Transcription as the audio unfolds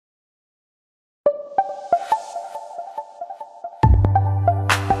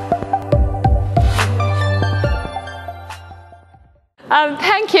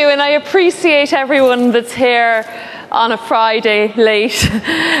Thank you, and I appreciate everyone that's here on a Friday late.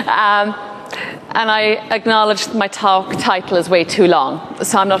 And I acknowledge my talk title is way too long,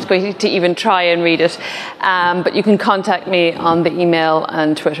 so I'm not going to even try and read it. But you can contact me on the email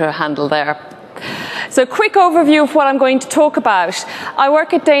and Twitter handle there. So a quick overview of what I'm going to talk about. I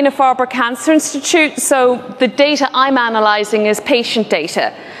work at Dana-Farber Cancer Institute, so the data I'm analysing is patient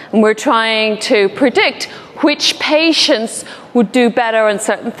data. And we're trying to predict which patients would do better on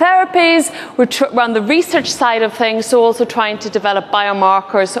certain therapies. We're on the research side of things, so also trying to develop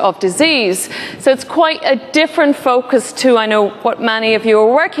biomarkers of disease. So it's quite a different focus to, I know, what many of you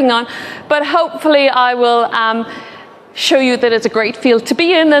are working on, but hopefully I will show you that it's a great field to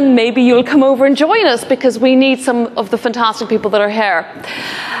be in, and maybe you'll come over and join us because we need some of the fantastic people that are here.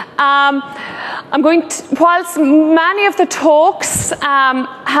 Whilst many of the talks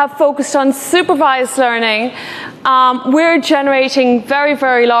have focused on supervised learning, we're generating very,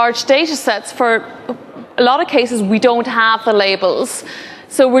 very large data sets. For a lot of cases, we don't have the labels.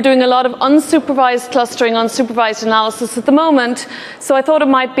 So we're doing a lot of unsupervised clustering, unsupervised analysis at the moment. So I thought it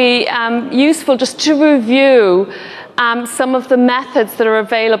might be useful just to review some of the methods that are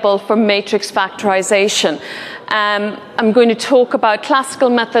available for matrix factorization. I'm going to talk about classical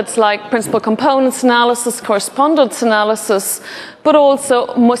methods like principal components analysis, correspondence analysis, but also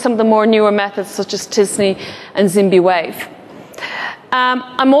some of the more newer methods such as t-SNE and ZimBee-Wave.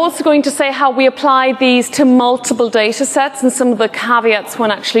 I'm also going to say how we apply these to multiple data sets and some of the caveats when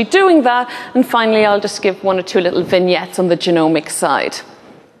actually doing that. And finally, I'll just give one or two little vignettes on the genomic side.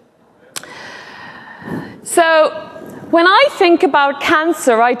 So when I think about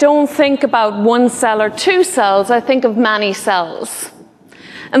cancer, I don't think about one cell or two cells. I think of many cells.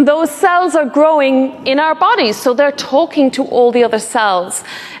 And those cells are growing in our bodies, so they're talking to all the other cells.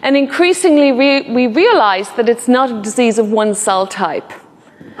 And increasingly, we realize that it's not a disease of one cell type.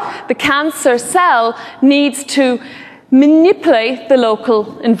 The cancer cell needs to manipulate the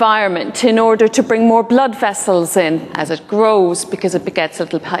local environment in order to bring more blood vessels in as it grows, because it gets a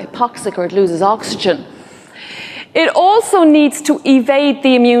little hypoxic or it loses oxygen. It also needs to evade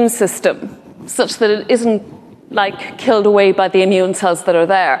the immune system such that it isn't killed away by the immune cells that are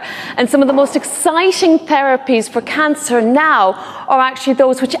there. And some of the most exciting therapies for cancer now are actually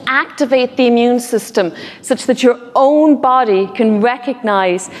those which activate the immune system such that your own body can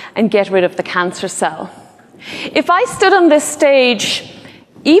recognize and get rid of the cancer cell. If I stood on this stage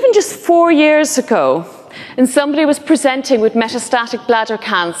even just 4 years ago, and somebody was presenting with metastatic bladder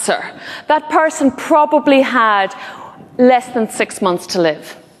cancer, that person probably had less than 6 months to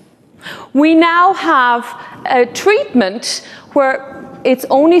live. We now have a treatment where it's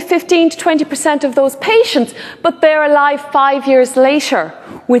only 15 to 20% of those patients, but they're alive 5 years later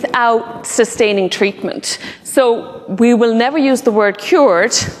without sustaining treatment. So we will never use the word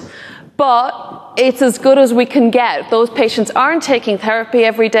cured, but it's as good as we can get. Those patients aren't taking therapy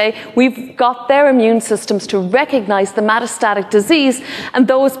every day. We've got their immune systems to recognize the metastatic disease, and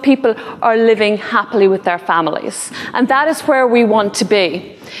those people are living happily with their families. And that is where we want to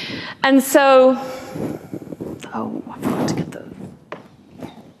be. And so, oh, I forgot to get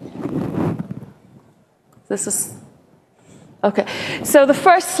this is, okay. So the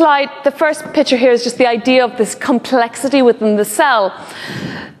first slide, the first picture here is just the idea of this complexity within the cell.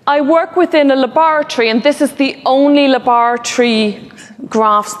 I work within a laboratory, and this is the only laboratory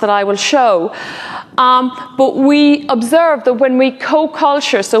graphs that I will show. But we observe that when we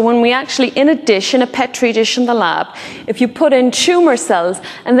co-culture, so when we actually, in a dish, in a Petri dish in the lab, if you put in tumor cells,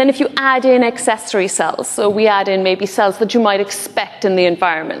 and then if you add in accessory cells, so we add in maybe cells that you might expect in the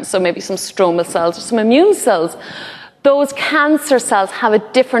environment, so maybe some stromal cells or some immune cells, those cancer cells have a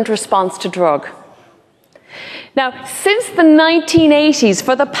different response to drug. Now, since the 1980s,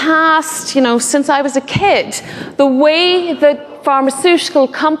 for the past, since I was a kid, the way that pharmaceutical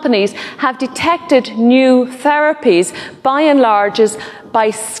companies have detected new therapies, by and large, is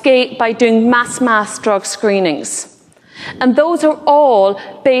by doing mass drug screenings. And those are all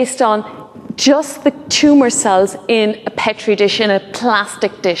based on just the tumor cells in a Petri dish, in a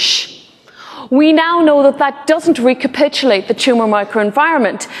plastic dish. We now know that that doesn't recapitulate the tumor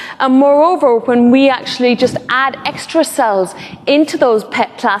microenvironment. And moreover, when we actually just add extra cells into those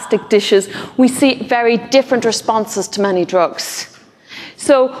plastic dishes, we see very different responses to many drugs.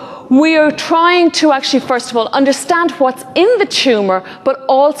 So we are trying to actually, first of all, understand what's in the tumor, but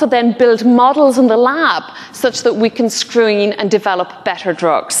also then build models in the lab such that we can screen and develop better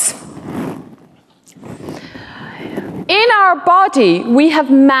drugs. In our body, we have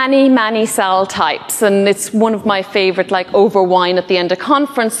many, many cell types, and it's one of my favorite, like over wine at the end of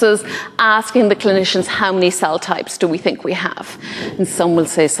conferences, asking the clinicians how many cell types do we think we have. And some will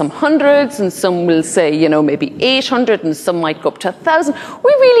say some hundreds, and some will say, you know, maybe 800, and some might go up to 1,000.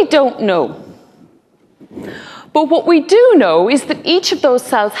 We really don't know. But what we do know is that each of those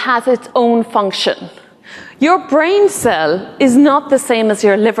cells has its own function. Your brain cell is not the same as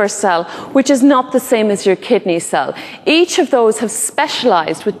your liver cell, which is not the same as your kidney cell. Each of those have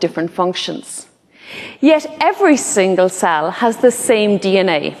specialized with different functions. Yet every single cell has the same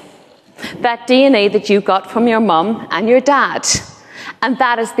DNA. That DNA that you got from your mum and your dad. And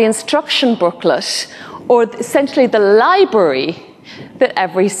that is the instruction booklet, or essentially the library that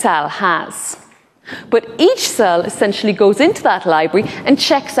every cell has. But each cell essentially goes into that library and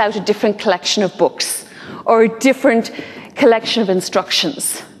checks out a different collection of books, or a different collection of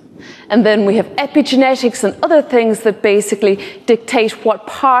instructions. And then we have epigenetics and other things that basically dictate what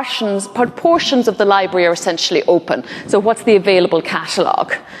portions of the library are essentially open. So what's the available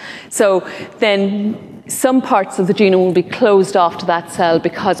catalogue? So then some parts of the genome will be closed off to that cell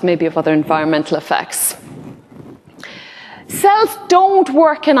because maybe of other environmental effects. Cells don't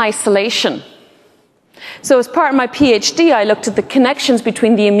work in isolation. So as part of my PhD, I looked at the connections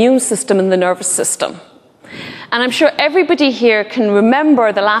between the immune system and the nervous system. And I'm sure everybody here can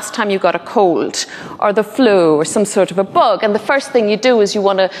remember the last time you got a cold or the flu or some sort of a bug. And the first thing you do is you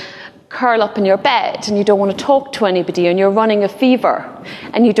want to curl up in your bed and you don't want to talk to anybody and you're running a fever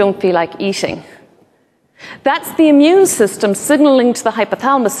and you don't feel like eating. That's the immune system signaling to the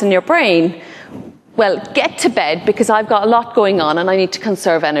hypothalamus in your brain, well, get to bed because I've got a lot going on and I need to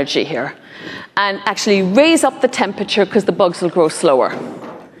conserve energy here. And actually raise up the temperature because the bugs will grow slower.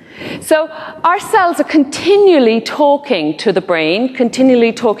 So our cells are continually talking to the brain,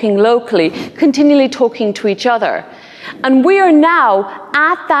 continually talking locally, continually talking to each other. And we are now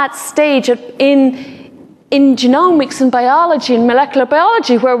at that stage in genomics and biology and molecular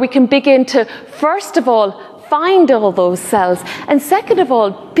biology where we can begin to, first of all, find all those cells, and second of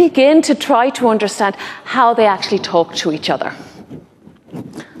all, begin to try to understand how they actually talk to each other.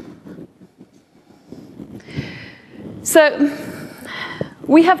 So,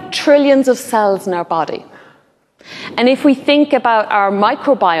 we have trillions of cells in our body. And if we think about our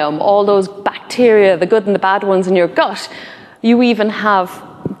microbiome, all those bacteria, the good and the bad ones in your gut, you even have,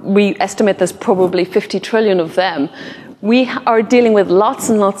 we estimate there's probably 50 trillion of them. We are dealing with lots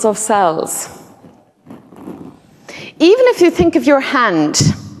and lots of cells. Even if you think of your hand,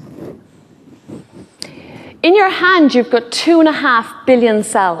 in your hand you've got 2.5 billion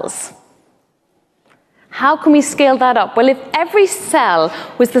cells. How can we scale that up? Well, if every cell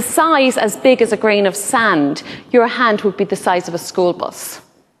was the size as big as a grain of sand, your hand would be the size of a school bus.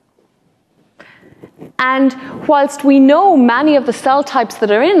 And whilst we know many of the cell types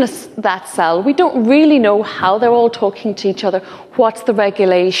that are in that cell, we don't really know how they're all talking to each other, what's the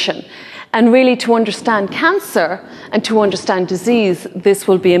regulation. And really to understand cancer and to understand disease, this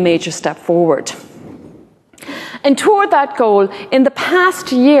will be a major step forward. And toward that goal, in the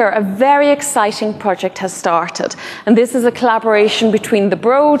past year, a very exciting project has started. And this is a collaboration between the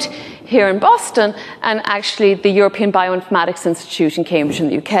Broad here in Boston and actually the European Bioinformatics Institute in Cambridge in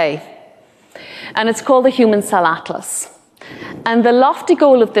the UK. And it's called the Human Cell Atlas. And the lofty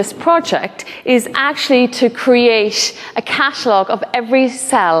goal of this project is actually to create a catalogue of every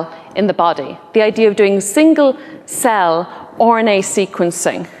cell in the body. The idea of doing single cell RNA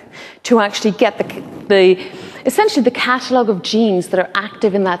sequencing to actually get essentially the catalogue of genes that are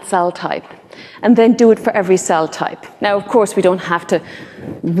active in that cell type, and then do it for every cell type. Now, of course, we don't have to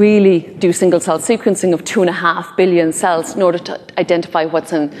really do single-cell sequencing of 2.5 billion cells in order to identify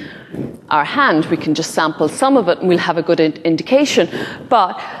what's in our hand. We can just sample some of it and we'll have a good indication.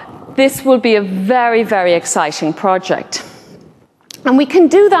 But this will be a very, very exciting project. And we can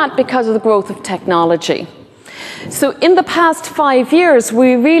do that because of the growth of technology. So in the past 5 years,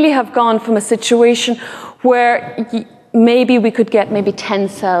 we really have gone from a situation where maybe we could get maybe 10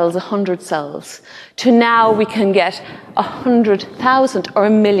 cells, 100 cells, to now we can get 100,000 or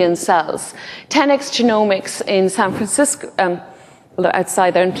 1 million cells. 10x Genomics in San Francisco, well, they're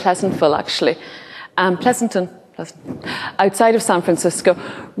outside there in Pleasantville actually, Pleasanton, outside of San Francisco,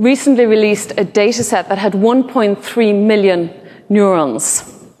 recently released a data set that had 1.3 million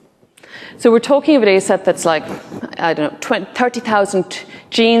neurons. So we're talking of a data set that's like, I don't know, 30,000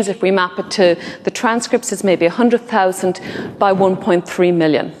 genes. If we map it to the transcripts, it's maybe 100,000 by 1.3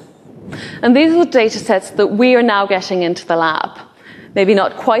 million. And these are the data sets that we are now getting into the lab. Maybe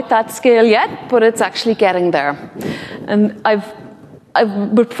not quite that scale yet, but it's actually getting there. And I've I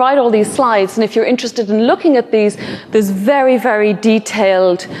would provide all these slides, and if you're interested in looking at these, there's very, very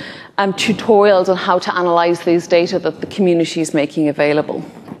detailed tutorials on how to analyze these data that the community is making available.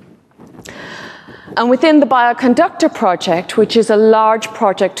 And within the Bioconductor project, which is a large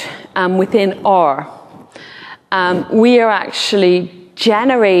project within R, we are actually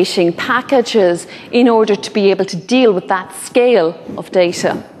generating packages in order to be able to deal with that scale of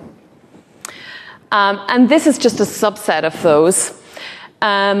data. And this is just a subset of those.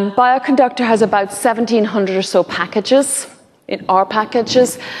 Bioconductor has about 1,700 or so packages, in R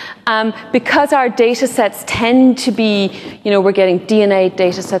packages. Because our data sets tend to be, we're getting DNA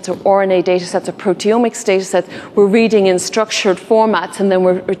data sets or RNA data sets or proteomics data sets, we're reading in structured formats and then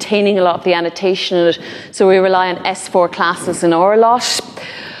we're retaining a lot of the annotation in it. So we rely on S4 classes in R a lot.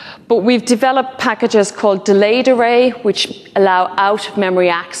 But we've developed packages called delayed array, which allow out-of-memory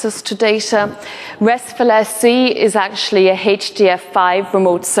access to data. RESTful-SC is actually a HDF5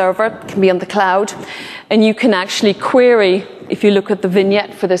 remote server, it can be on the cloud. And you can actually query, if you look at the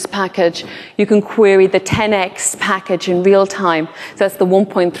vignette for this package, you can query the 10x package in real time. So that's the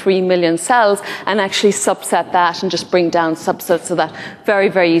 1.3 million cells, and actually subset that and just bring down subsets of that very,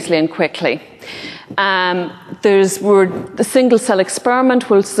 very easily and quickly. The single cell experiment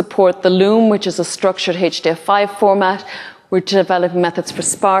will support the Loom, which is a structured HDF5 format. We're developing methods for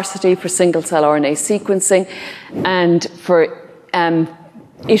sparsity, for single cell RNA sequencing, and for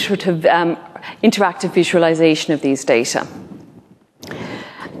interactive visualization of these data.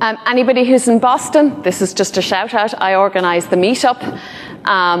 Anybody who's in Boston, this is just a shout out. I organized the meetup.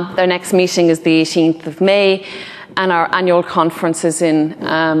 Their next meeting is the 18th of May, and our annual conference is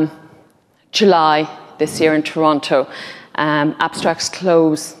in July this year in Toronto. Abstracts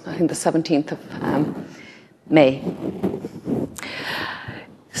close, I think, the 17th of May.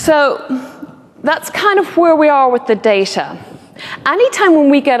 So that's kind of where we are with the data. Anytime when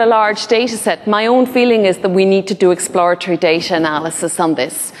we get a large data set, my own feeling is that we need to do exploratory data analysis on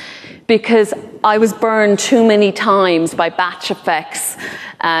this, because I was burned too many times by batch effects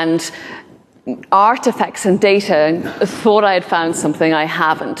and artifacts and data and thought I had found something I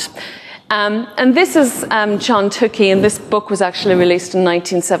haven't. And this is John Tukey, and this book was actually released in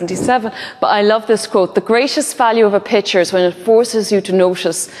 1977, but I love this quote: "The greatest value of a picture is when it forces you to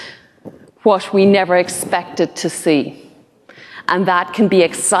notice what we never expected to see." And that can be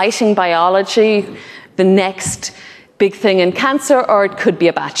exciting biology, the next big thing in cancer, or it could be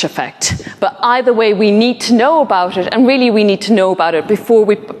a batch effect. But either way, we need to know about it, and really we need to know about it before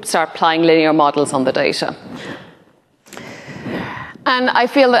we start applying linear models on the data. And I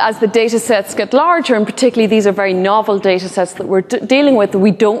feel that as the data sets get larger, and particularly these are very novel data sets that we're dealing with,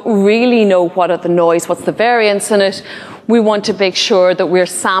 we don't really know what are the noise, what's the variance in it. We want to make sure that we're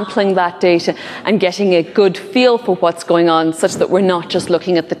sampling that data and getting a good feel for what's going on, such that we're not just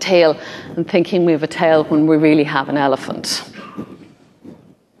looking at the tail and thinking we have a tail when we really have an elephant.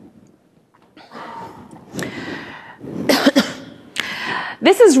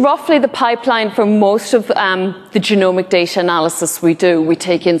 This is roughly the pipeline for most of the genomic data analysis we do. We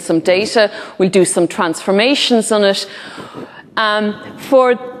take in some data, we'll do some transformations on it.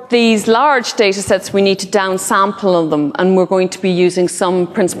 For these large data sets, we need to downsample them, and we're going to be using some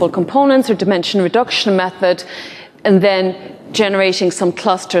principal components or dimension reduction method, and then generating some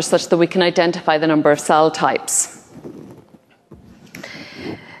clusters such that we can identify the number of cell types.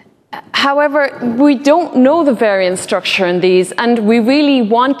 However, we don't know the variant structure in these, and we really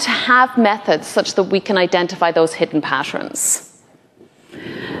want to have methods such that we can identify those hidden patterns.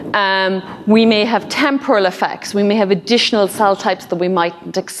 We may have temporal effects, we may have additional cell types that we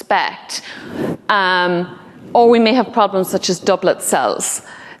mightn't expect, or we may have problems such as doublet cells.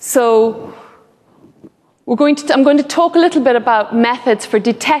 So I'm going to talk a little bit about methods for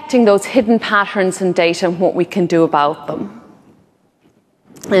detecting those hidden patterns in data and what we can do about them.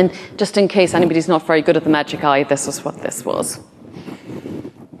 And just in case anybody's not very good at the magic eye, this is what this was.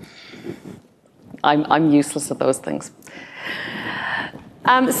 I'm useless at those things.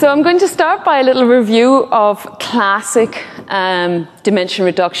 So I'm going to start by a little review of classic dimension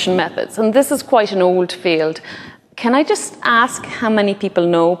reduction methods. And this is quite an old field. Can I just ask how many people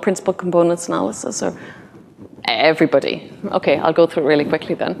know principal components analysis? Or everybody? Okay, I'll go through it really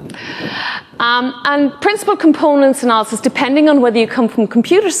quickly then. And principal components analysis, depending on whether you come from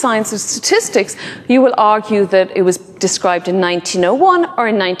computer science or statistics, you will argue that it was described in 1901 or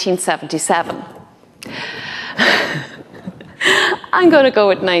in 1977. I'm going to go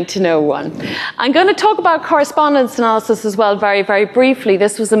with 1901. I'm going to talk about correspondence analysis as well very, very briefly.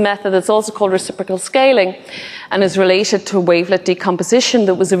 This was a method that's also called reciprocal scaling and is related to wavelet decomposition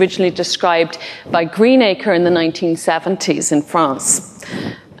that was originally described by Greenacre in the 1970s in France.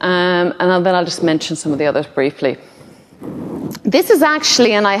 And then I'll just mention some of the others briefly. This is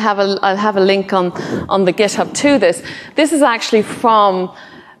actually, and I'll have a link on the GitHub to this, this is actually from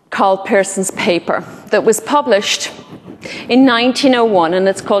Carl Pearson's paper that was published in 1901, and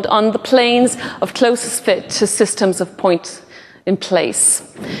it's called On the Planes of Closest Fit to Systems of Point in Place.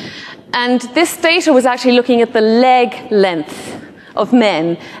 And this data was actually looking at the leg length of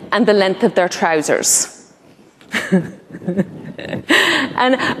men and the length of their trousers.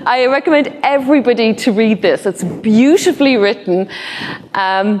 And I recommend everybody to read this. It's beautifully written,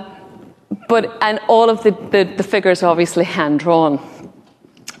 and all of the figures are obviously hand-drawn.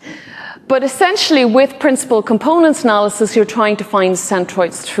 But essentially, with principal components analysis, you're trying to find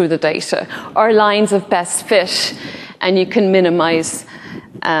centroids through the data, or lines of best fit, and you can minimize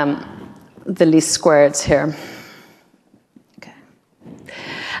the least squareds here. Okay.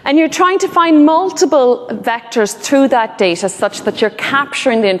 And you're trying to find multiple vectors through that data such that you're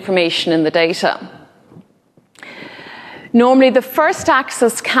capturing the information in the data. Normally, the first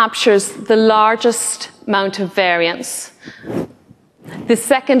axis captures the largest amount of variance. The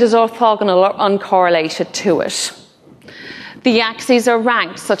second is orthogonal or uncorrelated to it. The axes are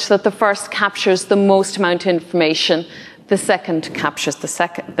ranked such that the first captures the most amount of information, the second captures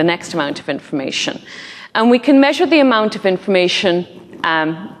the next amount of information. And we can measure the amount of information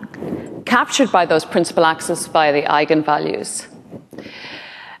captured by those principal axes via the eigenvalues.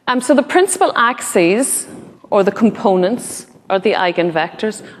 So the principal axes, or the components, or the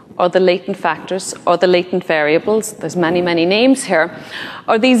eigenvectors, or the latent factors, or the latent variables, there's many, many names here,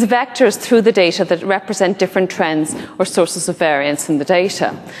 are these vectors through the data that represent different trends or sources of variance in the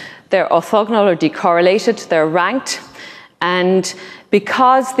data. They're orthogonal or decorrelated, they're ranked, and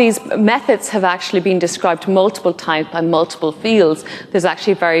because these methods have actually been described multiple times by multiple fields, there's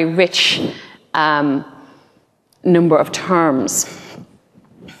actually a very rich number of terms.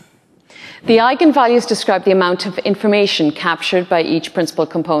 The eigenvalues describe the amount of information captured by each principal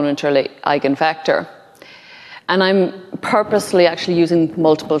component or eigenvector. And I'm purposely actually using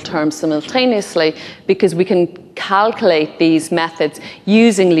multiple terms simultaneously because we can calculate these methods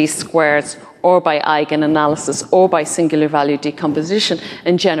using least squares or by eigenanalysis or by singular value decomposition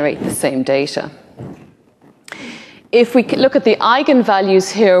and generate the same data. If we look at the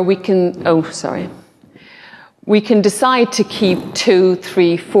eigenvalues here, we can decide to keep 2,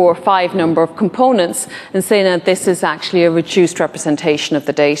 3, 4, 5 number of components and say that this is actually a reduced representation of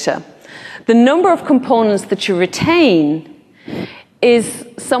the data. The number of components that you retain is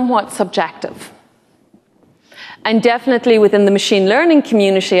somewhat subjective. And definitely within the machine learning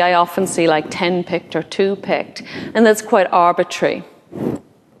community, I often see like 10 picked or 2 picked, and that's quite arbitrary.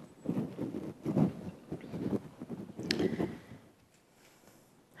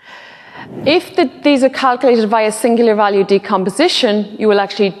 If these are calculated via singular value decomposition, you will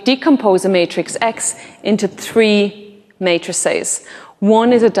actually decompose a matrix X into 3 matrices.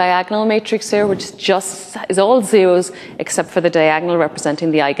 One is a diagonal matrix here, which is all zeros except for the diagonal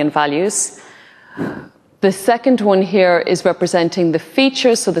representing the eigenvalues. The second one here is representing the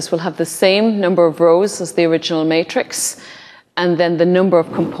features, so this will have the same number of rows as the original matrix, and then the number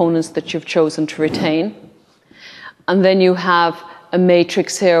of components that you've chosen to retain. And then you have a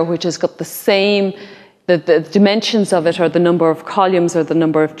matrix here which has got the same, the dimensions of it are the number of columns or the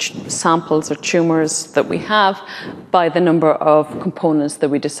number of samples or tumors that we have by the number of components that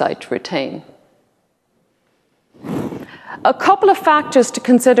we decide to retain. A couple of factors to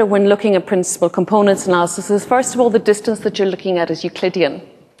consider when looking at principal components analysis is, first of all, the distance that you're looking at is Euclidean.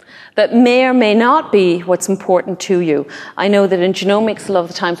 That may or may not be what's important to you. I know that in genomics, a lot of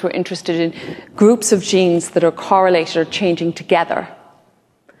the times we're interested in groups of genes that are correlated or changing together.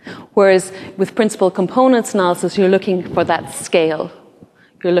 Whereas with principal components analysis, you're looking for that scale.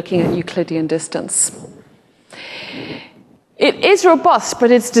 You're looking at Euclidean distance. It is robust, but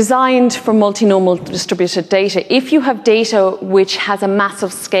it's designed for multinomial distributed data. If you have data which has a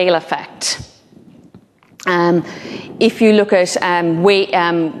massive scale effect, if you look at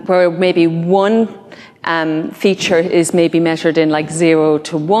where maybe one feature is maybe measured in like 0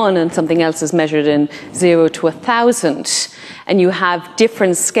 to 1 and something else is measured in 0 to 1,000, and you have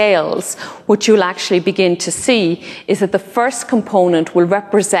different scales, what you'll actually begin to see is that the first component will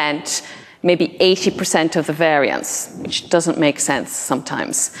represent maybe 80% of the variance, which doesn't make sense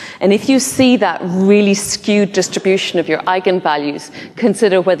sometimes. And if you see that really skewed distribution of your eigenvalues,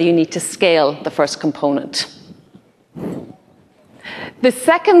 consider whether you need to scale the first component. The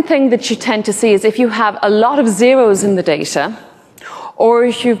second thing that you tend to see is if you have a lot of zeros in the data, or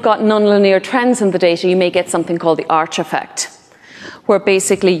if you've got nonlinear trends in the data, you may get something called the arch effect, where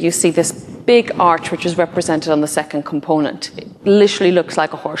basically you see this big arch which is represented on the second component. It literally looks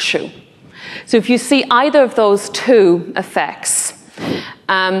like a horseshoe. So if you see either of those two effects,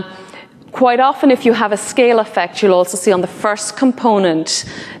 quite often if you have a scale effect, you'll also see on the first component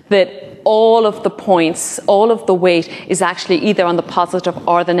that all of the points, all of the weight is actually either on the positive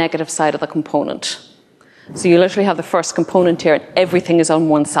or the negative side of the component. So you literally have the first component here and everything is on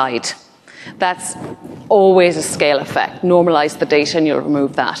one side. That's always a scale effect. Normalize the data and you'll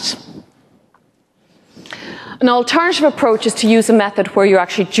remove that. An alternative approach is to use a method where you're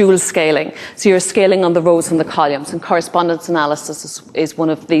actually dual scaling. So you're scaling on the rows and the columns, and correspondence analysis is one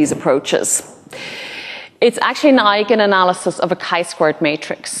of these approaches. It's actually an eigenanalysis of a chi-squared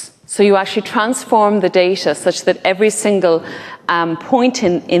matrix. So you actually transform the data such that every single point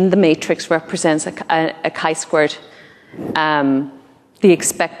in the matrix represents a chi-squared, the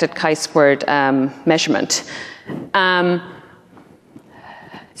expected chi-squared measurement.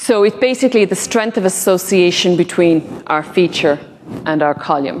 So it's basically the strength of association between our feature and our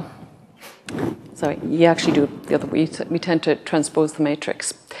column. Sorry, you actually do it the other way. We tend to transpose the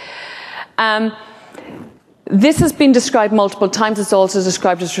matrix. This has been described multiple times. It's also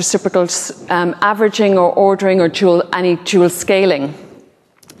described as reciprocal averaging or ordering or any dual scaling.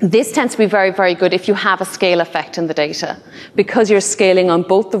 This tends to be very, very good if you have a scale effect in the data, because you're scaling on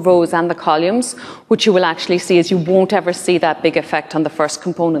both the rows and the columns. What you will actually see is you won't ever see that big effect on the first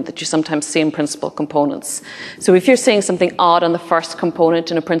component that you sometimes see in principal components. So if you're seeing something odd on the first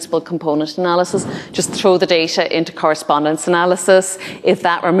component in a principal component analysis, just throw the data into correspondence analysis. If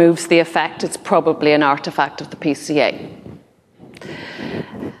that removes the effect, it's probably an artifact of the PCA.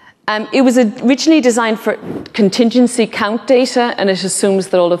 It was originally designed for contingency count data, and it assumes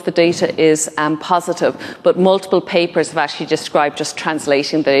that all of the data is positive, but multiple papers have actually described just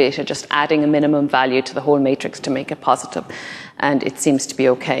translating the data, just adding a minimum value to the whole matrix to make it positive, and it seems to be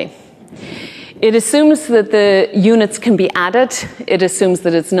okay. It assumes that the units can be added. It assumes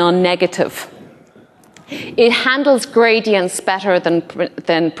that it's non-negative. It handles gradients better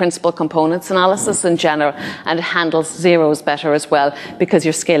than principal components analysis in general, and it handles zeros better as well because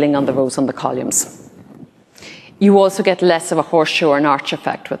you're scaling on the rows and the columns. You also get less of a horseshoe or an arch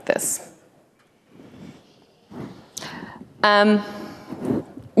effect with this.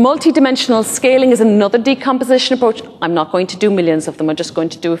 Multidimensional scaling is another decomposition approach. I'm not going to do millions of them. I'm just going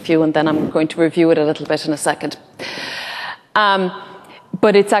to do a few, and then I'm going to review it a little bit in a second.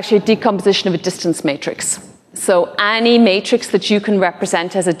 But it's actually a decomposition of a distance matrix. So any matrix that you can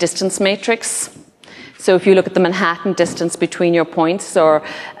represent as a distance matrix. So if you look at the Manhattan distance between your points, or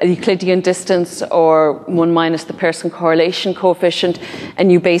a Euclidean distance, or 1 minus the Pearson correlation coefficient,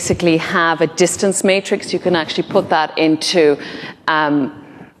 and you basically have a distance matrix, you can actually put that into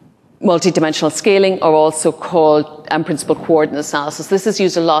multidimensional scaling, or also called principal coordinates analysis. This is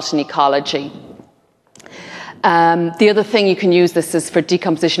used a lot in ecology. The other thing you can use this is for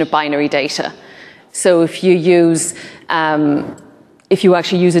decomposition of binary data. So if you use, if you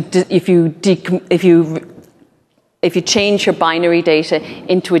change your binary data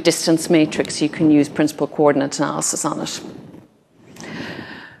into a distance matrix, you can use principal coordinate analysis on it.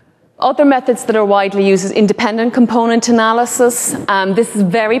 Other methods that are widely used is independent component analysis. This is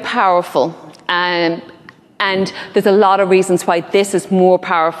very powerful. And there's a lot of reasons why this is more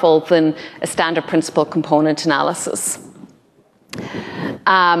powerful than a standard principal component analysis.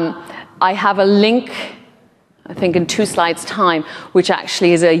 I have a link, I think in 2 slides' time, which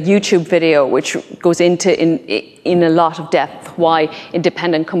actually is a YouTube video which goes into in a lot of depth why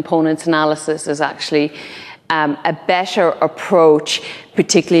independent components analysis is actually a better approach,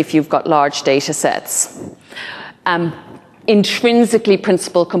 particularly if you've got large data sets. Intrinsically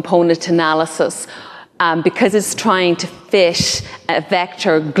principal component analysis, because it's trying to fit a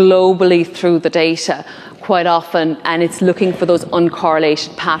vector globally through the data quite often, and it's looking for those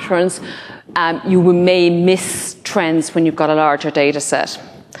uncorrelated patterns, you may miss trends when you've got a larger data set,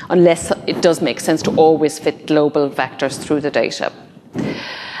 unless it does make sense to always fit global vectors through the data.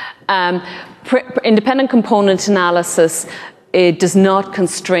 Independent component analysis, it does not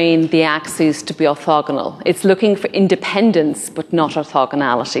constrain the axes to be orthogonal. It's looking for independence, but not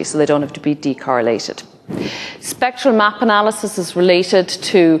orthogonality, so they don't have to be decorrelated. Spectral map analysis is related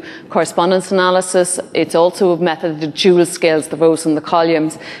to correspondence analysis. It's also a method that dual scales the rows and the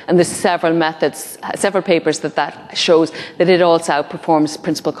columns, and there's several methods, several papers that shows that it also outperforms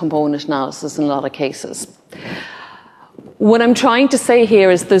principal component analysis in a lot of cases. What I'm trying to say here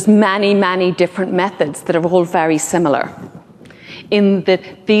is there's many, many different methods that are all very similar. in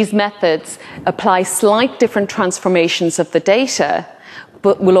that these methods apply slight different transformations of the data,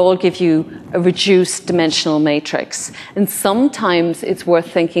 but will all give you a reduced dimensional matrix. And sometimes it's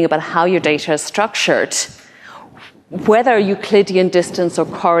worth thinking about how your data is structured. Whether Euclidean distance or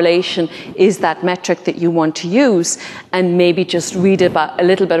correlation is that metric that you want to use, and maybe just read about a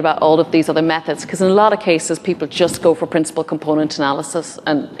little bit about all of these other methods, because in a lot of cases people just go for principal component analysis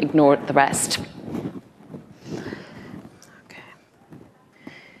and ignore the rest. Okay.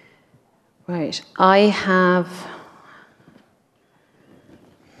 Right, I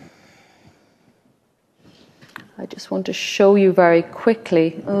just want to show you very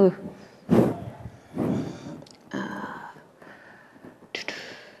quickly. Oh.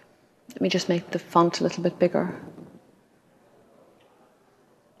 Let me just make the font a little bit bigger.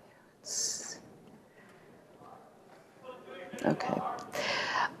 Okay.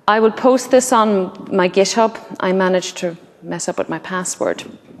 I will post this on my GitHub. I managed to mess up with my password.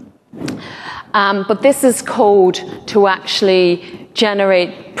 But this is code to actually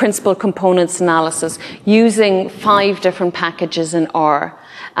generate principal components analysis using 5 different packages in R.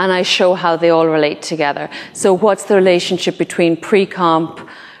 And I show how they all relate together. So what's the relationship between pre-comp,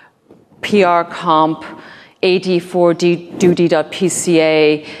 PR-comp,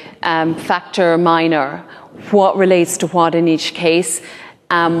 AD4D.PCA, factor minor, what relates to what in each case.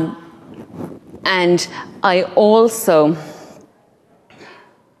 And I also,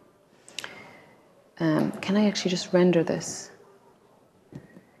 can I actually just render this?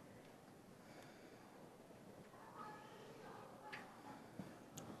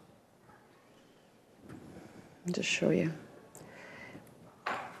 I'll just show you.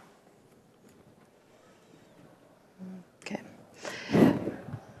 Okay.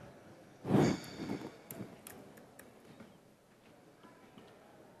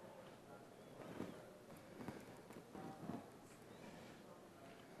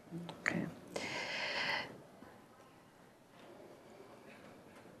 Okay.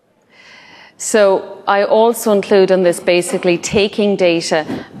 So I also include in this basically taking data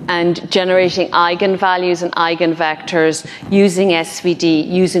and generating eigenvalues and eigenvectors using SVD,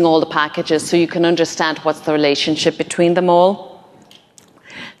 using all the packages so you can understand what's the relationship between them all.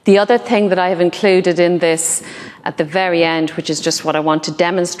 The other thing that I have included in this at the very end, which is just what I want to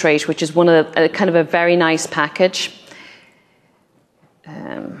demonstrate, which is one of the, kind of a very nice package,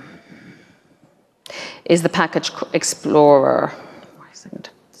 is the package Explorer. Wait a second,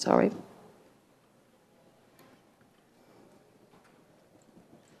 sorry.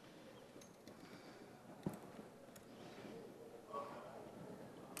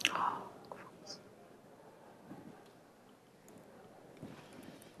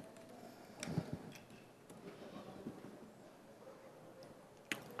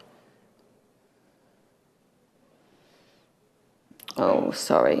 Oh,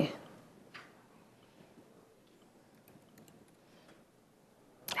 sorry.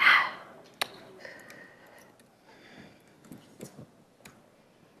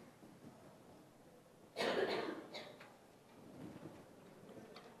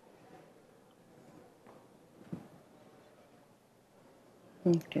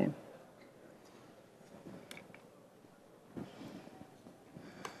 Okay.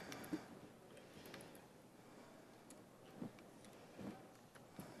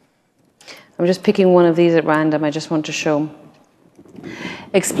 I'm just picking one of these at random. I just want to show.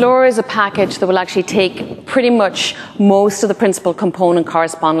 Explorer is a package that will actually take pretty much most of the principal component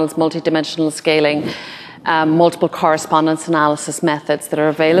correspondence, multidimensional scaling, multiple correspondence analysis methods that are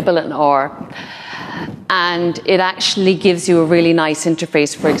available in R. And it actually gives you a really nice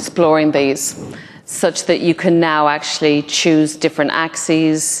interface for exploring these, such that you can now actually choose different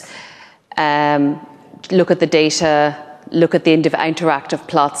axes, look at the data, look at the interactive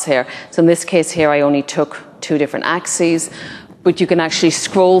plots here. So in this case here, I only took 2 different axes, but you can actually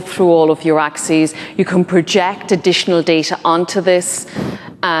scroll through all of your axes. You can project additional data onto this,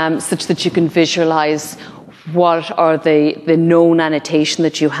 such that you can visualize what are the known annotation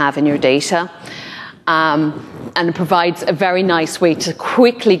that you have in your data. And it provides a very nice way to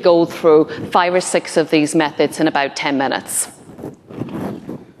quickly go through 5 or 6 of these methods in about 10 minutes.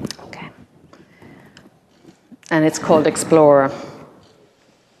 And it's called Explorer.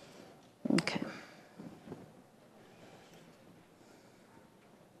 Okay.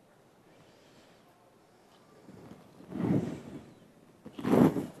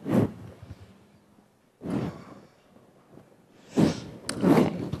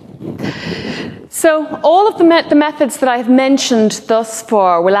 Okay. So all of the methods that I've mentioned thus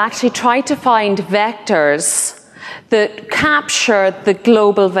far will actually try to find vectors that capture the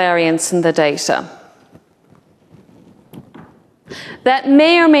global variance in the data. that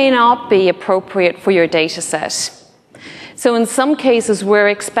may or may not be appropriate for your data set. So in some cases, we're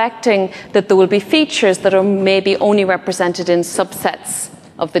expecting that there will be features that are maybe only represented in subsets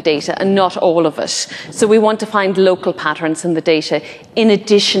of the data and not all of it. So we want to find local patterns in the data in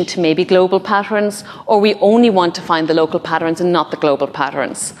addition to maybe global patterns, or we only want to find the local patterns and not the global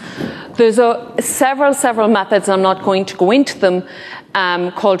patterns. There's several methods, and I'm not going to go into them,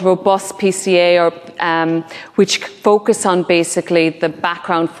 called robust PCA, or which focus on basically the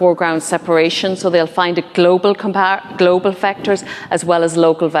background-foreground separation. So they'll find a global vectors as well as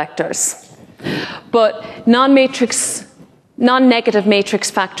local vectors. But non-negative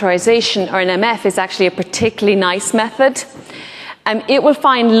matrix factorization, or NMF, is actually a particularly nice method. It will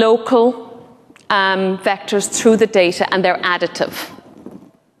find local vectors through the data, and they're additive,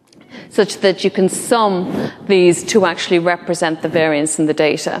 such that you can sum these to actually represent the variance in the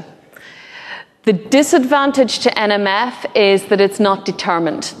data. The disadvantage to NMF is that it's not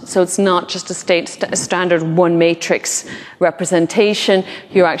determined. So it's not just a standard one matrix representation.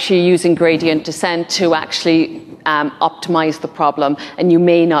 You're actually using gradient descent to actually optimize the problem, and you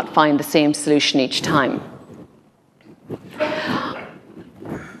may not find the same solution each time.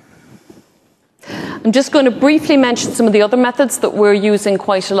 I'm just going to briefly mention some of the other methods that we're using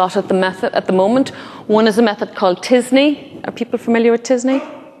quite a lot at the moment. One is a method called t-SNE. Are people familiar with t-SNE?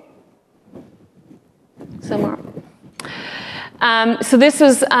 Some are. So this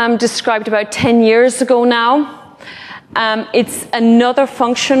was described about 10 years ago now. It's another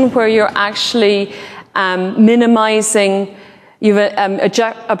function where you're actually minimizing. You have an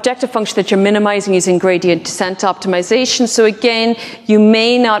objective function that you're minimizing using gradient descent optimization. So again, you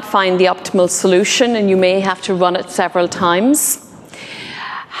may not find the optimal solution, and you may have to run it several times.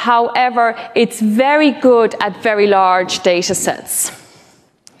 However, it's very good at very large data sets.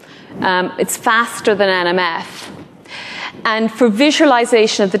 It's faster than NMF. And for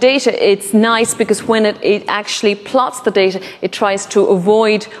visualization of the data, it's nice because when it actually plots the data, it tries to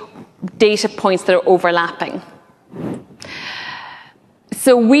avoid data points that are overlapping.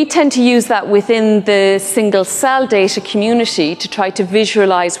 So we tend to use that within the single cell data community to try to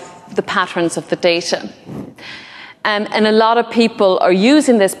visualize the patterns of the data. And a lot of people are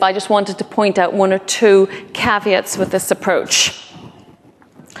using this, but I just wanted to point out one or two caveats with this approach.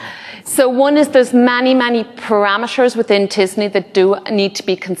 So one is there's many parameters within t-SNE that do need to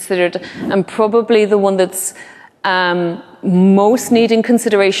be considered, and probably the one that's most needing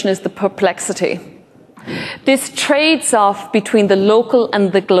consideration is the perplexity. This trades off between the local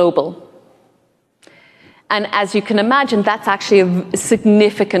and the global. And as you can imagine, that's actually a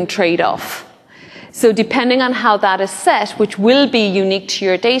significant trade-off. So depending on how that is set, which will be unique to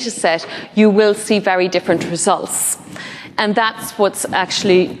your data set, you will see very different results. And that's what's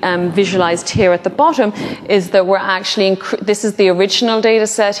actually visualized here at the bottom, is that we're actually, this is the original data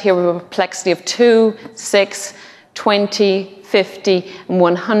set. Here we have a perplexity of 2, 6, 20, 50, and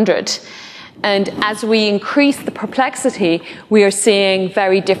 100. And as we increase the perplexity, we are seeing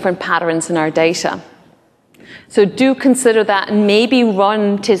very different patterns in our data. So do consider that, and maybe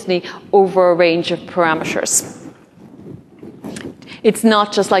run t-SNE over a range of parameters. It's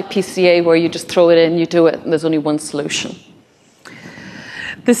not just like PCA where you just throw it in, you do it, and there's only one solution.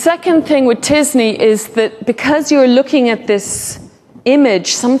 The second thing with t-SNE is that because you're looking at this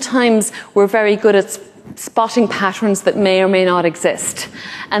image, sometimes we're very good at spotting patterns that may or may not exist.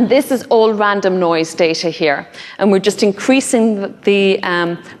 And this is all random noise data here. And we're just increasing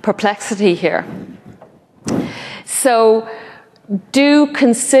the perplexity here. So do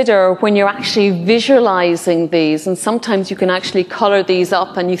consider when you're actually visualizing these, and sometimes you can actually color these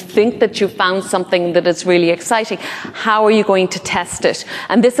up and you think that you found something that is really exciting, how are you going to test it?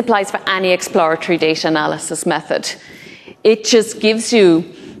 And this applies for any exploratory data analysis method. It just gives you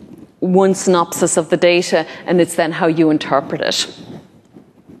one synopsis of the data, and it's then how you interpret it.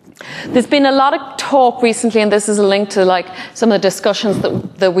 There's been a lot of talk recently, and this is a link to some of the discussions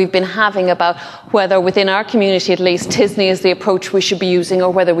that we've been having about whether within our community at least t-SNE is the approach we should be using,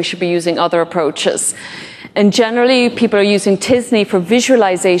 or whether we should be using other approaches. And generally people are using t-SNE for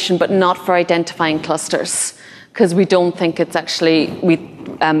visualization but not for identifying clusters, because we don't think it's actually,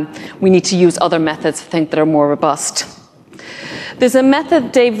 we need to use other methods I think that are more robust. There's a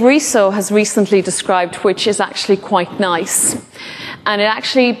method Dave Riso has recently described which is actually quite nice. And it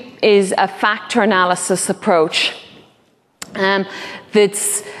actually is a factor analysis approach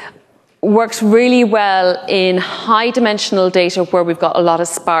that works really well in high dimensional data where we've got a lot of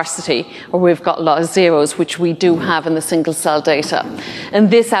sparsity, or we've got a lot of zeros, which we do have in the single cell data.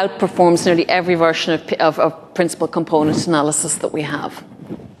 And this outperforms nearly every version of principal component analysis that we have.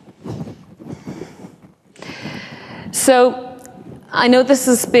 So I know this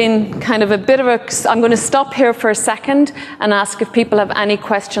has been kind of a bit of a, I'm going to stop here for a second and ask if people have any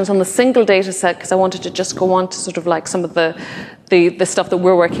questions on the single data set, because I wanted to just go on to sort of like some of the stuff that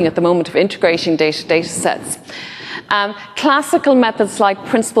we're working at the moment of integrating data sets. Classical methods like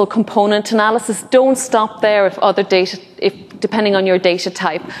principal component analysis, don't stop there if other data, depending on your data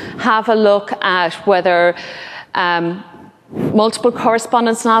type. Have a look at whether multiple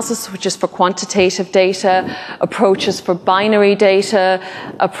correspondence analysis, which is for quantitative data, approaches for binary data,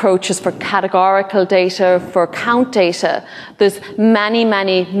 approaches for categorical data, for count data. There's many,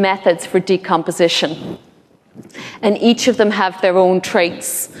 many methods for decomposition. And each of them have their own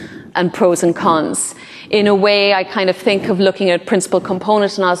traits and pros and cons. In a way, I kind of think of looking at principal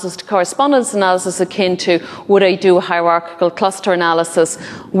component analysis to correspondence analysis akin to, would I do a hierarchical cluster analysis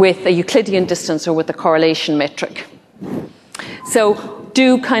with a Euclidean distance or with a correlation metric? So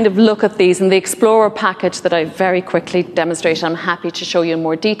do kind of look at these, and the Explorer package that I very quickly demonstrated, I'm happy to show you in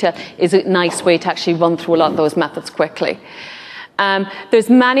more detail, is a nice way to actually run through a lot of those methods quickly. There's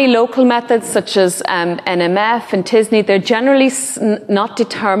many local methods such as NMF and t-SNE. They're generally not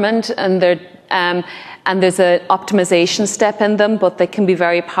determined, and there's an optimization step in them, but they can be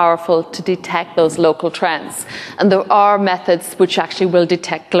very powerful to detect those local trends. And there are methods which actually will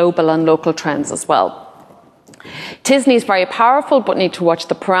detect global and local trends as well. t-SNE is very powerful, but need to watch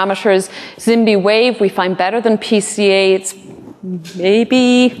the parameters. ZIMBI Wave we find better than PCA. It's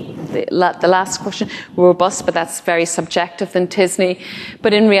maybe the last question, robust, but that's very subjective than t-SNE.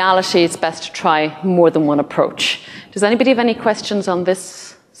 But in reality, it's best to try more than one approach. Does anybody have any questions on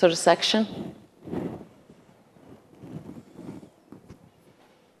this sort of section?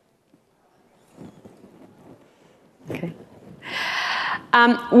 Okay.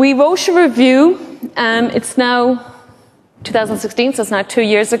 We wrote a review, it's now 2016, so it's now 2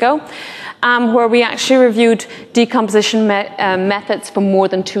 years ago, where we actually reviewed decomposition methods for more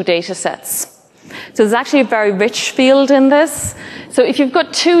than 2 data sets. So there's actually a very rich field in this. So if you've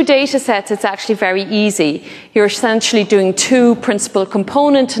got 2 data sets, it's actually very easy. You're essentially doing 2 principal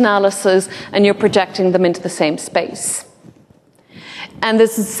component analyses, and you're projecting them into the same space. And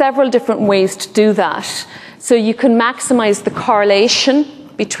there's several different ways to do that. So you can maximize the correlation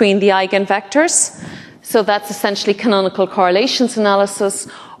between the eigenvectors. So that's essentially canonical correlations analysis.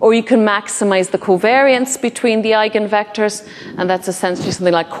 Or you can maximize the covariance between the eigenvectors, and that's essentially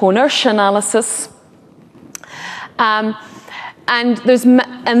something like coinertia analysis. And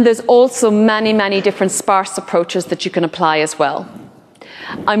there's also many, many different sparse approaches that you can apply as well.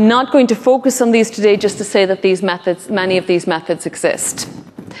 I'm not going to focus on these today, just to say that these methods, many of these methods exist.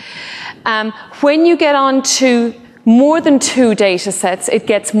 When you get on to more than 2 data sets, it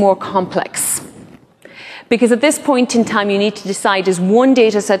gets more complex. Because at this point in time, you need to decide, is one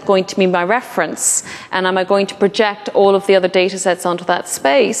data set going to be my reference, and am I going to project all of the other data sets onto that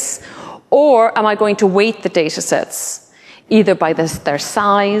space, or am I going to weight the data sets, either by their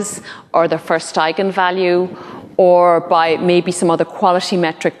size, or their first eigenvalue, or by maybe some other quality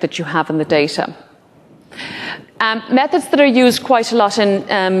metric that you have in the data. Methods that are used quite a lot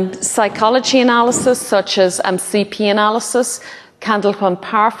in psychology analysis, such as CP analysis, canonical and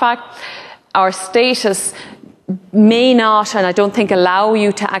PowerFact, our status may not, and I don't think, allow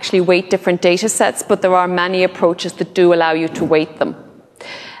you to actually weight different data sets, but there are many approaches that do allow you to weight them.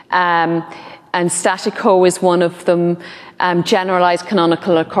 And statico is one of them. Generalized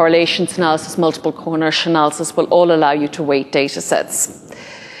canonical or correlations analysis, multiple coinertia analysis will all allow you to weight data sets.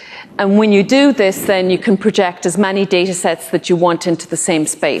 And when you do this, then you can project as many data sets that you want into the same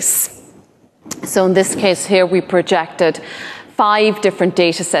space. So in this case here, we projected 5 different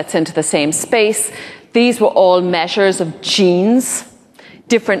data sets into the same space. These were all measures of genes,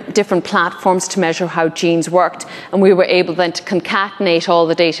 different platforms to measure how genes worked, and we were able then to concatenate all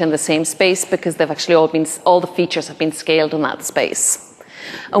the data in the same space, because they've actually all the features have been scaled in that space.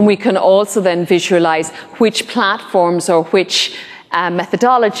 And we can also then visualize which platforms or which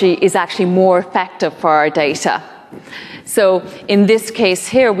methodology is actually more effective for our data. So in this case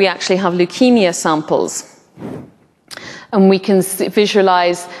here, we actually have leukemia samples. And we can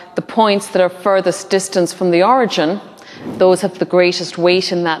visualize the points that are furthest distance from the origin. Those have the greatest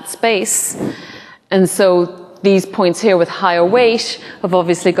weight in that space. And so these points here with higher weight have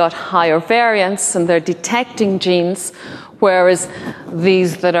obviously got higher variance, and they're detecting genes, whereas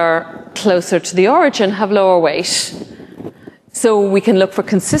these that are closer to the origin have lower weight. So we can look for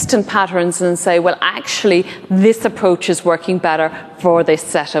consistent patterns and say, well, actually, this approach is working better for this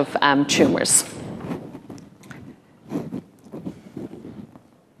set of tumors.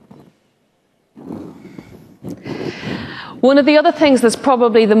 One of the other things that's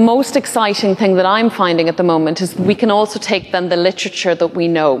probably the most exciting thing that I'm finding at the moment is we can also take then the literature that we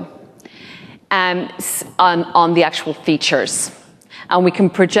know on the actual features. And we can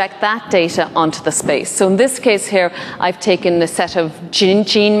project that data onto the space. So in this case here, I've taken a set of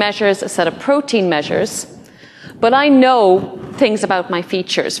gene measures, a set of protein measures, but I know things about my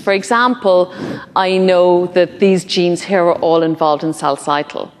features. For example, I know that these genes here are all involved in cell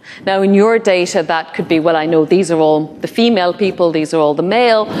cycle. Now in your data, that could be, well, I know these are all the female people, these are all the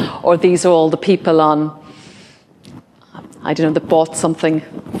male, or these are all the people on, I don't know, that bought something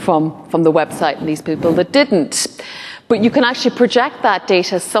from the website and these people that didn't. But you can actually project that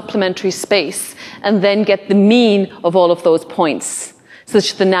data as supplementary space and then get the mean of all of those points,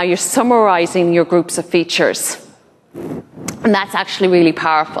 such that now you're summarizing your groups of features. And that's actually really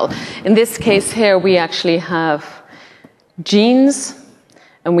powerful. In this case here, we actually have genes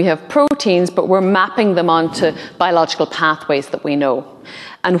and we have proteins, but we're mapping them onto biological pathways that we know.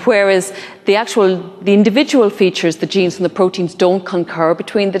 And whereas the individual features, the genes and the proteins, don't concur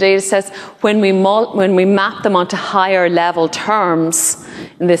between the data sets, when we map them onto higher level terms,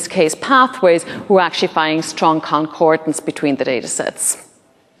 in this case pathways, we're actually finding strong concordance between the data sets.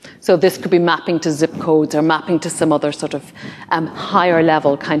 So this could be mapping to zip codes or mapping to some other sort of higher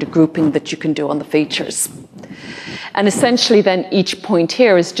level kind of grouping that you can do on the features. And essentially then each point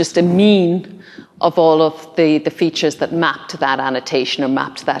here is just a mean of all of the features that map to that annotation or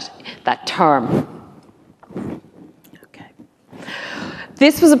map to that term. Okay.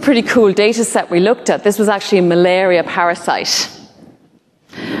 This was a pretty cool data set we looked at. This was actually a malaria parasite.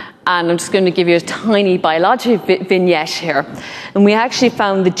 And I'm just going to give you a tiny biology vignette here. And we actually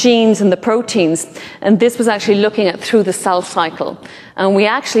found the genes and the proteins, and this was actually looking at through the cell cycle. And we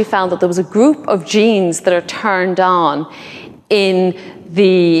actually found that there was a group of genes that are turned on in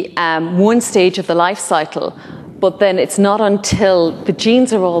the one stage of the life cycle, but then it's not until the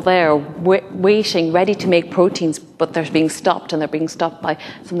genes are all there waiting, ready to make proteins, but they're being stopped, and they're being stopped by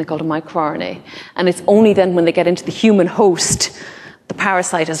something called a microRNA. And it's only then when they get into the human host, the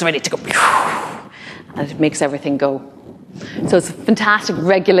parasite is ready to go, and it makes everything go. So it's a fantastic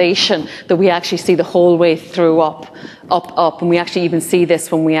regulation that we actually see the whole way through up. And we actually even see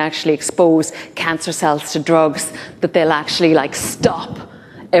this when we actually expose cancer cells to drugs, that they'll actually like stop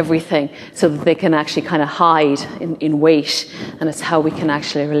everything so that they can actually kind of hide in wait. And it's how we can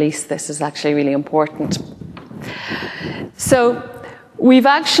actually release this is actually really important. So we've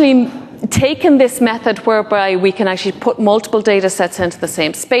actually taken this method whereby we can actually put multiple data sets into the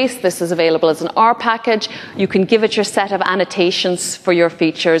same space. This is available as an R package. You can give it your set of annotations for your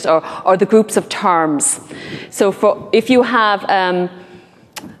features or the groups of terms. So if you have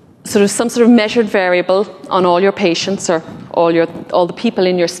some sort of measured variable on all your patients or all the people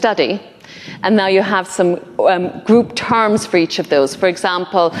in your study, and now you have some group terms for each of those. For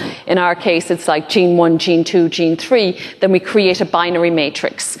example, in our case, it's like gene 1, gene 2, gene 3. Then we create a binary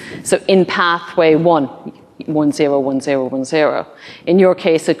matrix. So in pathway 1, 1, 0, 1, 0, 1, 0. In your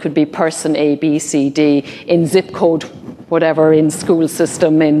case, it could be person A, B, C, D. In zip code, whatever, in school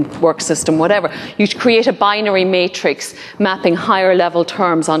system, in work system, whatever. You create a binary matrix mapping higher level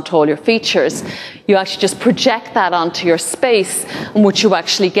terms onto all your features. You actually just project that onto your space, and what you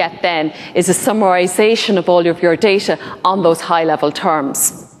actually get then is a summarization of all of your data on those high level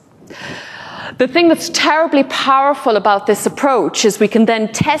terms. The thing that's terribly powerful about this approach is we can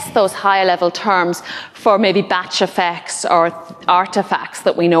then test those higher level terms for maybe batch effects or artifacts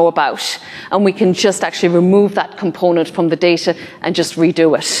that we know about. And we can just actually remove that component from the data and just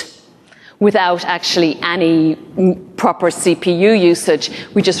redo it without actually any proper CPU usage.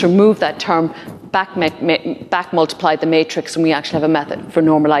 We just remove that term, back multiply the matrix, and we actually have a method for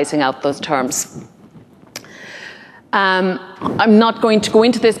normalizing out those terms. I'm not going to go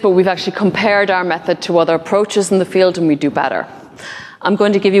into this, but we've actually compared our method to other approaches in the field, and we do better. I'm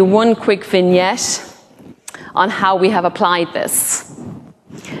going to give you one quick vignette on how we have applied this.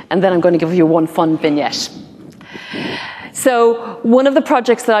 And then I'm going to give you one fun vignette. So one of the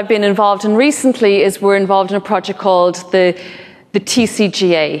projects that I've been involved in recently is we're involved in a project called the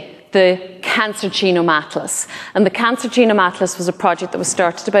TCGA, the Cancer Genome Atlas. And the Cancer Genome Atlas was a project that was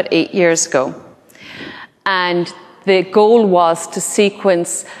started about 8 years ago. And the goal was to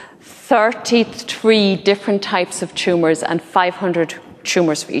sequence 33 different types of tumors and 500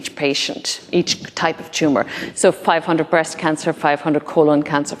 tumors for each patient, each type of tumor. So 500 breast cancer, 500 colon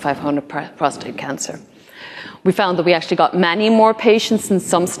cancer, 500 prostate cancer. We found that we actually got many more patients in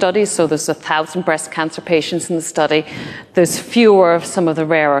some studies. So there's 1,000 breast cancer patients in the study. There's fewer of some of the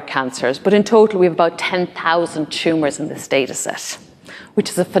rarer cancers. But in total, we have about 10,000 tumors in this data set. which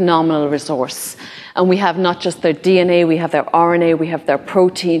is a phenomenal resource. And we have not just their DNA, we have their RNA, we have their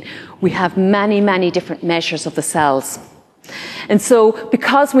protein, we have many, many different measures of the cells. And so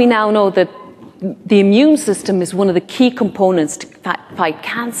because we now know that the immune system is one of the key components to fight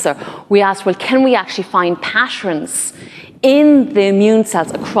cancer, we asked, well, can we actually find patterns in the immune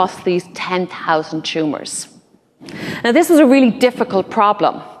cells across these 10,000 tumors? Now, this was a really difficult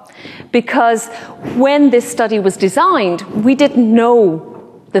problem because when this study was designed, we didn't know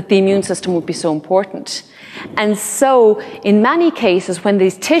that the immune system would be so important. And so, in many cases, when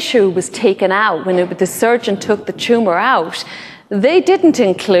this tissue was taken out, when the surgeon took the tumor out, they didn't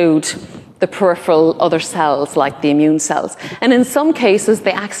include the peripheral other cells like the immune cells. And in some cases,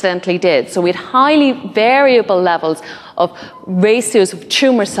 they accidentally did. So we had highly variable levels of ratios of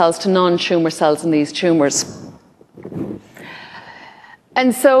tumor cells to non-tumor cells in these tumors.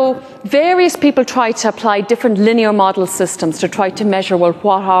 And so various people tried to apply different linear model systems to try to measure, well,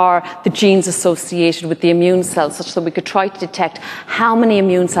 what are the genes associated with the immune cells, such that we could try to detect how many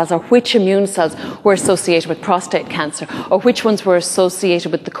immune cells or which immune cells were associated with prostate cancer or which ones were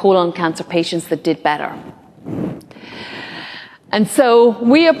associated with the colon cancer patients that did better. And so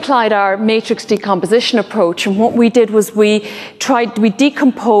we applied our matrix decomposition approach, and what we did was we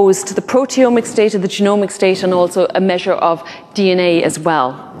decomposed the proteomics data, the genomics data, and also a measure of DNA as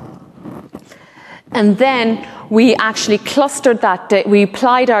well. And then we actually clustered that data. We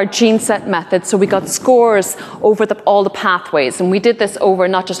applied our gene set method, so we got scores over all the pathways. And we did this over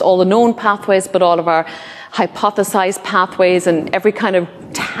not just all the known pathways, but all of our hypothesized pathways and every kind of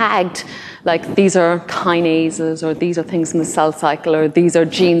tagged, like these are kinases, or these are things in the cell cycle, or these are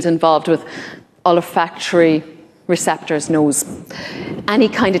genes involved with olfactory receptors, nose. Any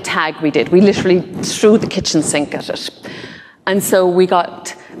kind of tag we did. We literally threw the kitchen sink at it. And so we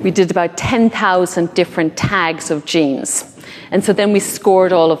did about 10,000 different tags of genes. And so then we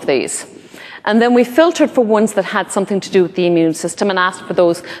scored all of these. And then we filtered for ones that had something to do with the immune system and asked for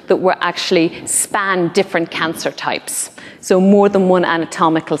those that were actually span different cancer types. So more than one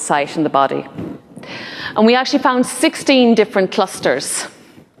anatomical site in the body. And we actually found 16 different clusters.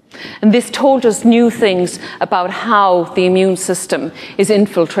 And this told us new things about how the immune system is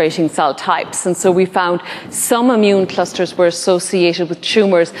infiltrating cell types. And so we found some immune clusters were associated with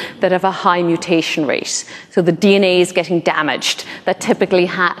tumors that have a high mutation rate. So the DNA is getting damaged. That typically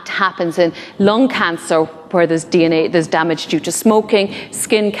happens in lung cancer, where there's damage due to smoking,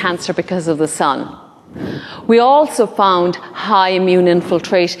 skin cancer because of the sun. We also found high immune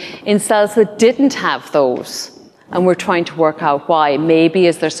infiltrate in cells that didn't have those. And we're trying to work out why. Maybe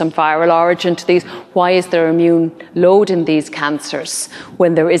is there some viral origin to these? Why is there immune load in these cancers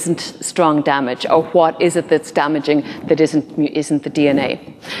when there isn't strong damage? Or what is it that's damaging that isn't the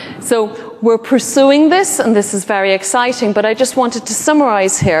DNA? So we're pursuing this, and this is very exciting, but I just wanted to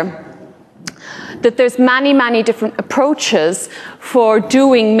summarize here that there's many, many different approaches for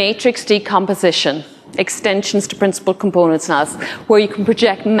doing matrix decomposition, extensions to principal components analysis, where you can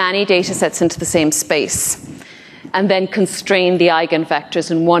project many data sets into the same space and then constrain the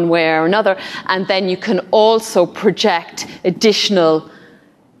eigenvectors in one way or another. And then you can also project additional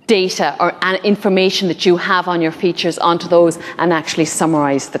data or information that you have on your features onto those and actually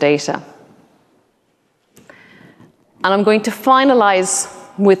summarize the data. And I'm going to finalize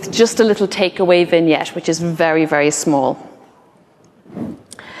with just a little takeaway vignette, which is very, very small.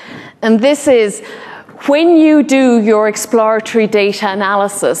 And this is, when you do your exploratory data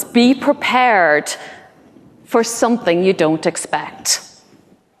analysis, be prepared for something you don't expect.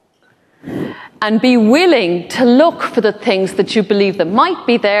 And be willing to look for the things that you believe that might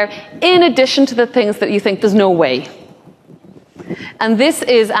be there, in addition to the things that you think there's no way. And this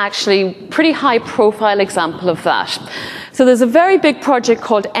is actually a pretty high profile example of that. So there's a very big project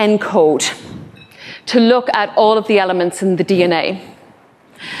called ENCODE to look at all of the elements in the DNA.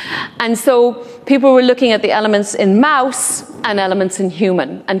 And so people were looking at the elements in mouse and elements in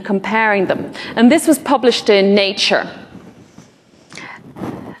human and comparing them. And this was published in Nature.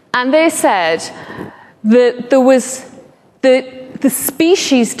 And they said that there was the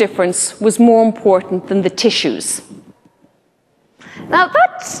species difference was more important than the tissues. Now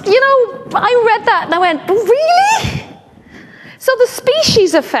that's, I read that and I went, really? So the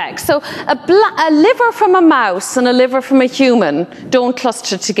species effect, so a liver from a mouse and a liver from a human don't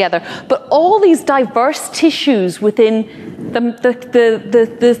cluster together, but all these diverse tissues within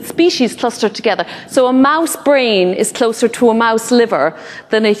the species cluster together. So a mouse brain is closer to a mouse liver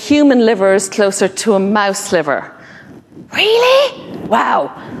than a human liver is closer to a mouse liver. Really?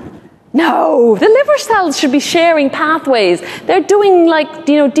 Wow. No, the liver cells should be sharing pathways. They're doing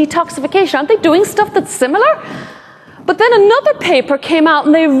detoxification. Aren't they doing stuff that's similar? But then another paper came out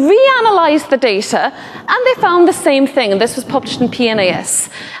and they reanalyzed the data and they found the same thing. And this was published in PNAS.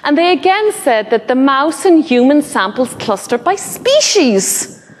 And they again said that the mouse and human samples clustered by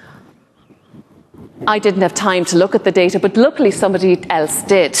species. I didn't have time to look at the data, but luckily somebody else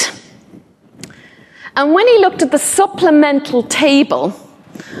did. And when he looked at the supplemental table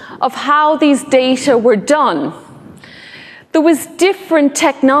of how these data were done, there was different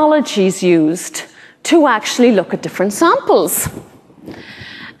technologies used to actually look at different samples.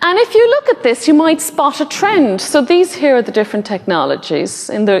 And if you look at this, you might spot a trend. So these here are the different technologies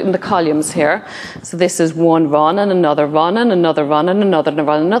in the columns here. So this is one run and another run and another run and another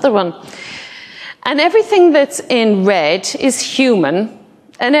run and another run. And everything that's in red is human,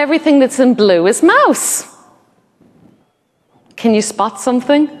 and everything that's in blue is mouse. Can you spot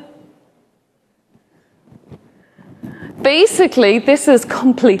something? Basically, this is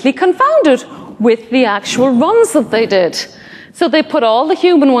completely confounded with the actual runs that they did. So they put all the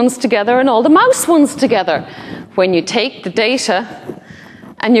human ones together and all the mouse ones together. When you take the data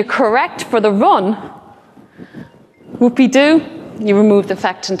and you correct for the run, whoopee-doo, you remove the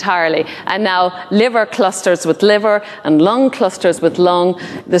effect entirely. And now liver clusters with liver and lung clusters with lung.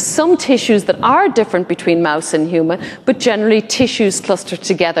 There's some tissues that are different between mouse and human, but generally tissues cluster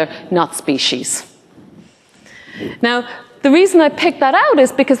together, not species. Now, the reason I picked that out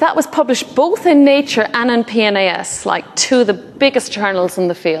is because that was published both in Nature and in PNAS, like two of the biggest journals in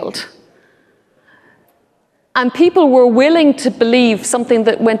the field. And people were willing to believe something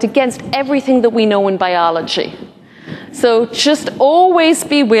that went against everything that we know in biology. So just always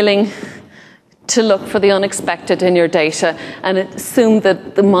be willing to look for the unexpected in your data and assume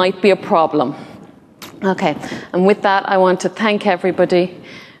that there might be a problem. Okay, and with that, I want to thank everybody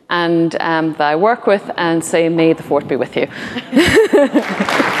and that I work with and say, may the fourth be with you.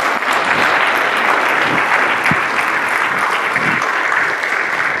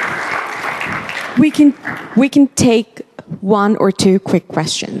 We can take one or two quick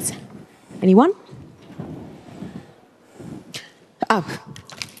questions. Anyone? Oh.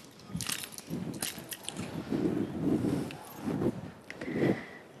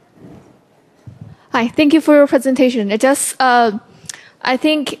 Hi, thank you for your presentation. I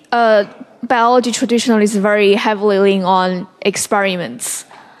think biology traditionally is very heavily leaning on experiments.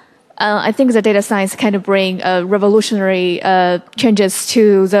 I think the data science kind of bring revolutionary changes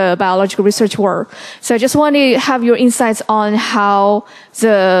to the biological research world. So I just want to have your insights on how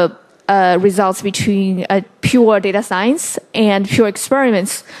the results between pure data science and pure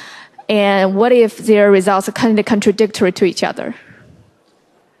experiments, and what if their results are kind of contradictory to each other?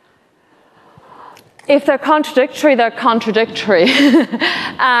 If they're contradictory, they're contradictory.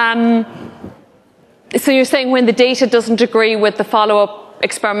 So you're saying when the data doesn't agree with the follow-up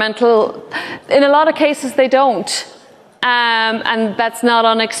experimental, in a lot of cases they don't. And that's not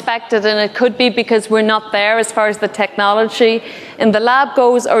unexpected, and it could be because we're not there as far as the technology in the lab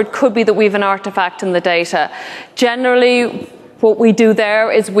goes, or it could be that we have an artifact in the data. Generally, what we do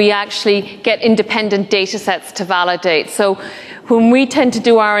there is we actually get independent data sets to validate. So when we tend to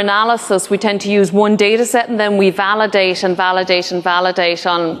do our analysis, we tend to use one data set and then we validate and validate and validate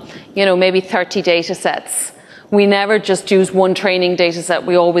on, maybe 30 data sets. We never just use one training data set.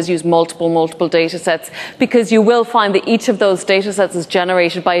 We always use multiple data sets, because you will find that each of those data sets is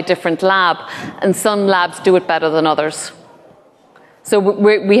generated by a different lab, and some labs do it better than others. So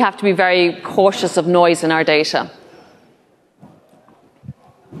we have to be very cautious of noise in our data.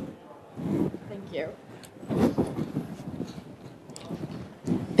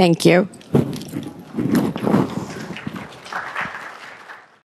 Thank you.